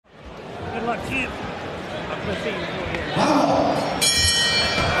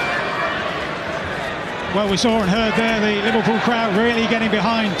Well, we saw and heard there the Liverpool crowd really getting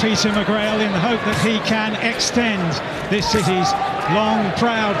behind Peter McGrail in the hope that he can extend this city's long,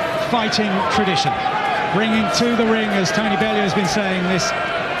 proud fighting tradition. Bringing to the ring, as Tony Bellew has been saying, this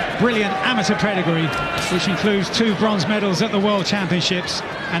brilliant amateur pedigree, which includes 2 bronze medals at the World Championships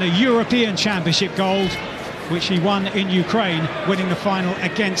and a European Championship gold, which he won in Ukraine, winning the final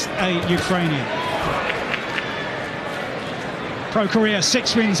against a Ukrainian. Pro career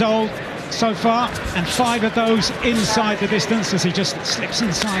 6 wins old so far, and 5 of those inside the distance, as he just slips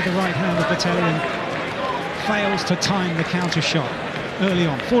inside the right hand of Botelli and fails to time the counter shot early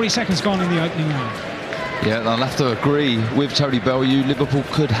on. 40 seconds gone in the opening round. Yeah, I'll have to agree with Tony Bellew. Liverpool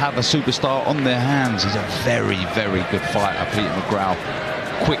could have a superstar on their hands. He's a very, very good fighter, Peter McGrail.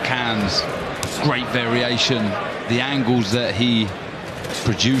 Quick hands, great variation. The angles that he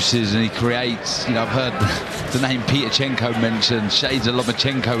produces and he creates. You know, I've heard the name Peterchenko mentioned, shades of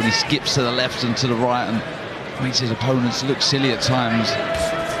Lomachenko, and he skips to the left and to the right and makes his opponents look silly at times.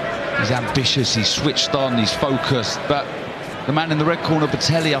 He's ambitious, he's switched on, he's focused. But the man in the red corner,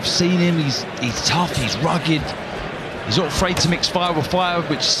 Botelli, I've seen him, he's tough, he's rugged. He's not afraid to mix fire with fire,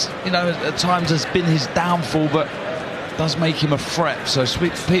 which, you know, at times has been his downfall, but does make him a threat. So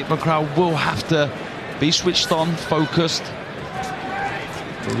Peter McGrail will have to be switched on, focused.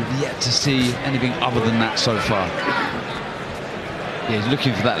 But we've yet to see anything other than that so far. Yeah, he's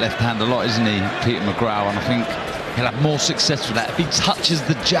looking for that left hand a lot, isn't he, Peter McGrail? And I think he'll have more success with that if he touches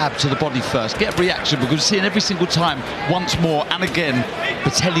the jab to the body first. Get a reaction, because we're seeing every single time, once more and again,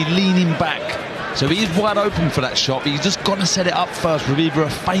 Botelli leaning back. So he is wide open for that shot, but he's just got to set it up first with either a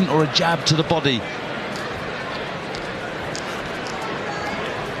feint or a jab to the body.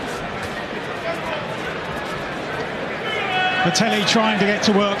 Botelli trying to get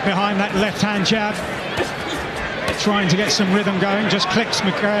to work behind that left-hand jab, trying to get some rhythm going. Just clicks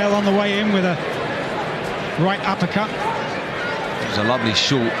McGrail on the way in with a right uppercut. It was a lovely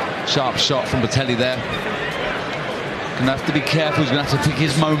short, sharp shot from Botelli there. Gonna have to be careful. He's gonna have to pick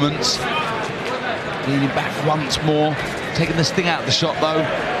his moments. Leaning back once more, taking the sting out of the shot though.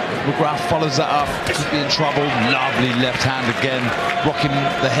 McGrail follows that up, could be in trouble. Lovely left hand again, rocking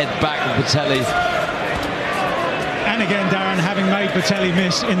the head back with Botelli. And again, Darren, having made Botelli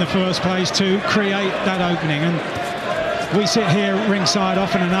miss in the first place to create that opening. And we sit here ringside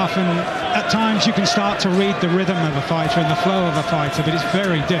often enough, and at times you can start to read the rhythm of a fighter and the flow of a fighter, but it's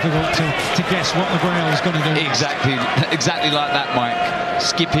very difficult to guess what McGrail is going to do. Exactly like that, Mike.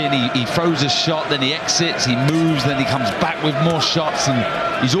 Skipping, he throws a shot, then he exits, he moves, then he comes back with more shots, and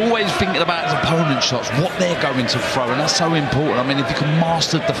he's always thinking about his opponent's shots, what they're going to throw, and that's so important. I mean, if you can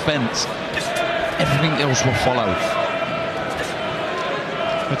master defense, everything else will follow.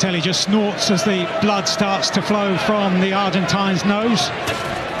 Botelli just snorts as the blood starts to flow from the Argentine's nose.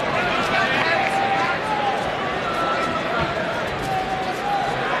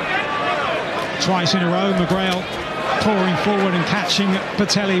 Twice in a row, McGrail pouring forward and catching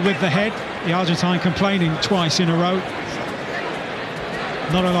Botelli with the head. The Argentine complaining twice in a row.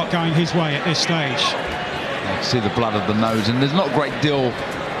 Not a lot going his way at this stage. You can see the blood of the nose, and there's not a great deal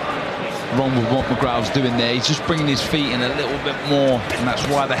wrong with what McGrail's doing there. He's just bringing his feet in a little bit more, and that's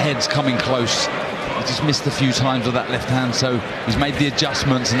why the head's coming close. He just missed a few times with that left hand, so he's made the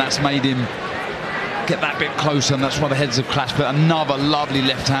adjustments, and that's made him get that bit closer, and that's why the heads have clashed. But another lovely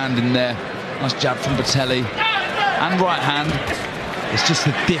left hand in there. Nice jab from Botelli. And right hand. It's just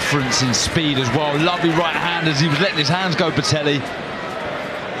the difference in speed as well. Lovely right hand as he was letting his hands go, Botelli.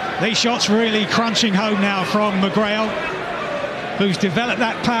 These shots really crunching home now from McGrail, who's developed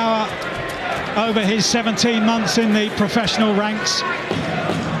that power over his 17 months in the professional ranks,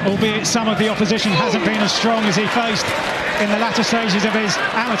 albeit some of the opposition hasn't been as strong as he faced in the latter stages of his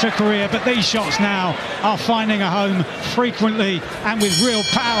amateur career. But these shots now are finding a home frequently and with real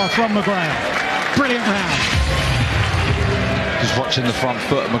power from McGrail. Brilliant round. Just watching the front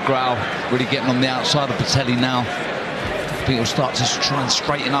foot of McGrail, really getting on the outside of Botelli now. I think he'll start to try and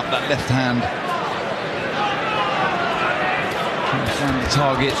straighten up that left hand. Trying to find the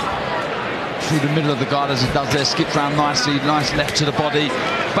target through the middle of the guard as he does there. Skips round nicely, nice left to the body.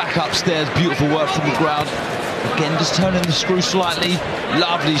 Back upstairs, beautiful work from McGrail. Again, just turning the screw slightly.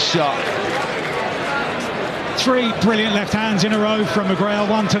 Lovely shot. 3 brilliant left hands in a row from McGrail,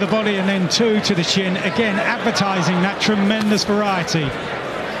 1 to the body and then 2 to the chin. Again, advertising that tremendous variety.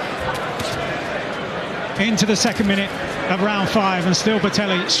 Into the second minute of round 5, and still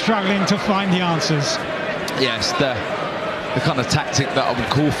Botelli struggling to find the answers. Yes, the kind of tactic that I would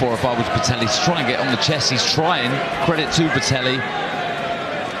call for if I was Botelli. He's trying to get on the chest. He's trying. Credit to Botelli.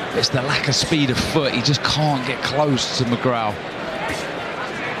 It's the lack of speed of foot. He just can't get close to McGrail.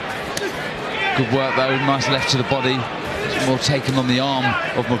 Good work though, nice left to the body. More taken on the arm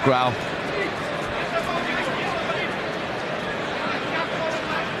of McGrail.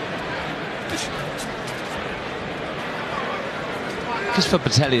 Just for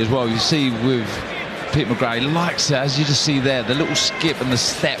Botelli as well, you see with Pete McGrail, he likes it, as you just see there, the little skip and the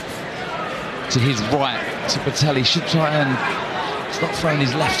step to his right. So Botelli should try and start throwing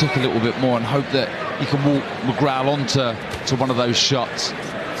his left hook a little bit more and hope that he can walk McGrail onto one of those shots.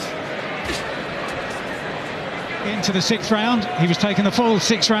 Into the 6th round. He was taking the full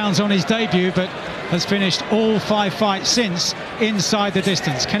 6 rounds on his debut, but has finished all 5 fights since inside the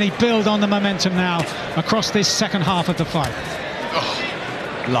distance. Can he build on the momentum now across this second half of the fight?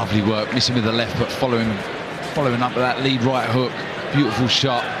 Oh, lovely work, missing with the left, but following up with that lead right hook. Beautiful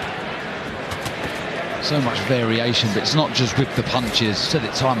shot. So much variation, but it's not just with the punches. Said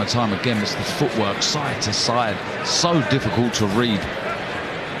it time and time again, it's the footwork side to side. So difficult to read.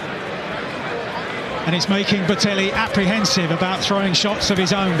 And it's making Botelli apprehensive about throwing shots of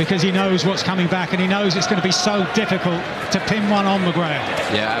his own, because he knows what's coming back and he knows it's going to be so difficult to pin one on McGrail.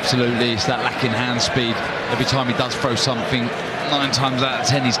 Yeah, absolutely. It's that lack in hand speed. Every time he does throw something, 9 times out of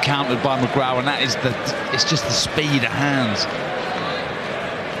 10 he's countered by McGrail, and that is it's just the speed of hands.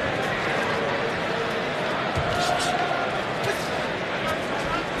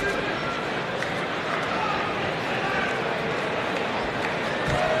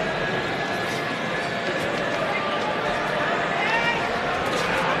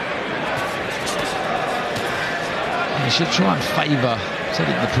 Should try and favour, said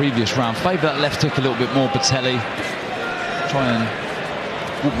it in the previous round, favour that left hook a little bit more, Botelli. Try and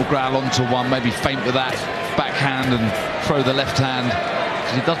walk McGrail onto one, maybe feint with that backhand and throw the left hand.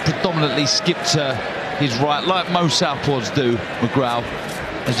 Because he does predominantly skip to his right, like most southpaws do, McGrail.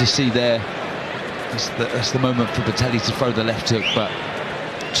 As you see there, that's the moment for Botelli to throw the left hook, but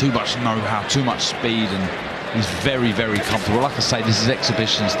too much know-how, too much speed, and he's very, very comfortable. Like I say, this is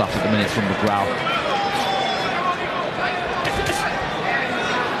exhibition stuff at the minute from McGrail.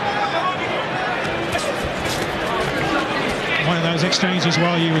 One of those exchanges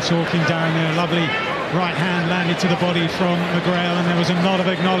while you were talking, Darren, there, lovely right hand landed to the body from McGrail, and there was a nod of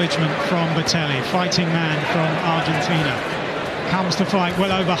acknowledgement from Botelli, fighting man from Argentina. Comes to fight,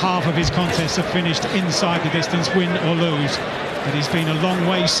 well over half of his contests have finished inside the distance, win or lose, but he's been a long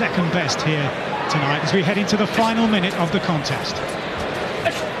way second best here tonight as we head into the final minute of the contest.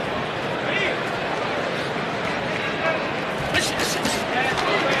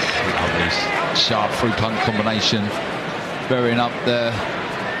 Sharp through punch combination, varying up the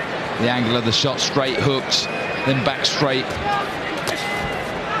angle of the shot, straight hooks, then back straight.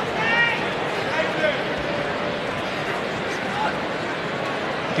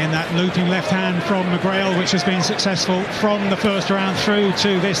 Again, that looping left hand from McGrail, which has been successful from the first round through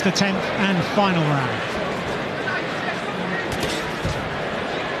to this, the 10th and final round.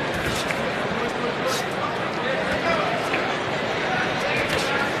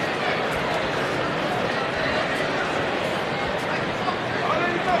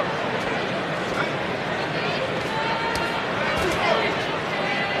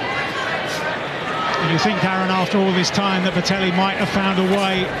 You think, Darren, after all this time that Botelli might have found a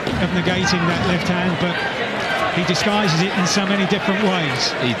way of negating that left hand, but he disguises it in so many different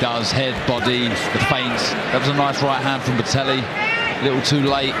ways. He does, head, body, the feints. That was a nice right hand from Botelli, a little too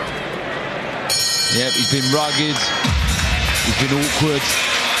late. Yep, he's been rugged, he's been awkward,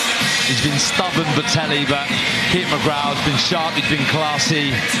 he's been stubborn, Botelli, but Pete McGrail's been sharp, he's been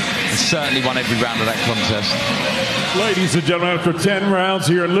classy, and certainly won every round of that contest. Ladies and gentlemen, after 10 rounds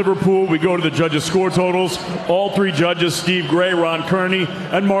here in Liverpool, we go to the judges' score totals. All 3 judges, Steve Gray, Ron Kearney,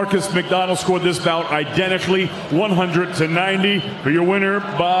 and Marcus McDonald, scored this bout identically, 100-90. For your winner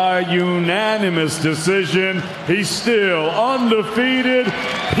by unanimous decision, he's still undefeated,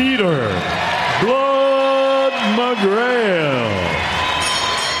 Peter Blood McGrail.